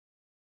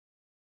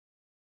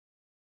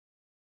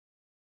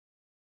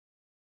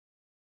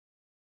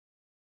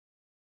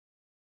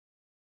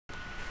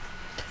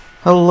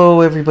Hello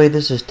everybody,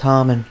 this is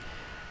Tom, and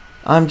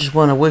I just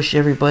want to wish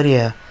everybody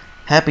a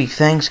happy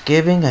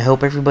Thanksgiving. I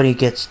hope everybody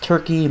gets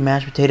turkey,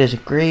 mashed potatoes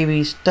and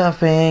gravy,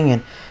 stuffing,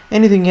 and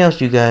anything else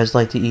you guys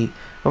like to eat.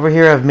 Over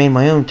here I've made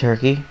my own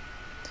turkey.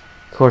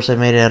 Of course I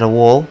made it out of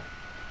wool.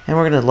 And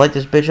we're going to light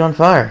this bitch on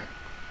fire.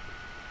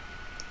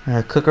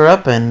 Cook her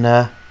up, and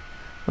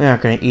we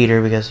aren't going to eat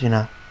her because,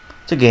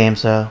 it's a game,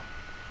 so.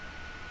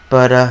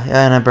 But,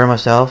 yeah, and I burn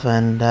myself,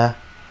 and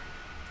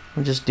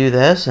we'll just do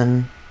this,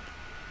 and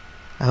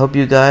I hope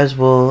you guys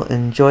will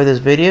enjoy this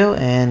video,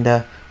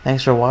 and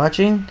thanks for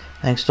watching.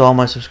 Thanks to all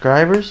my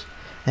subscribers.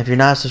 And if you're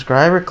not a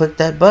subscriber, click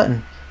that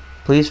button.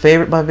 Please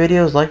favorite my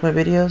videos, like my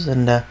videos,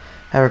 and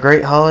have a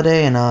great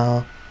holiday, and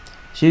I'll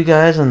see you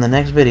guys in the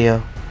next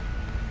video.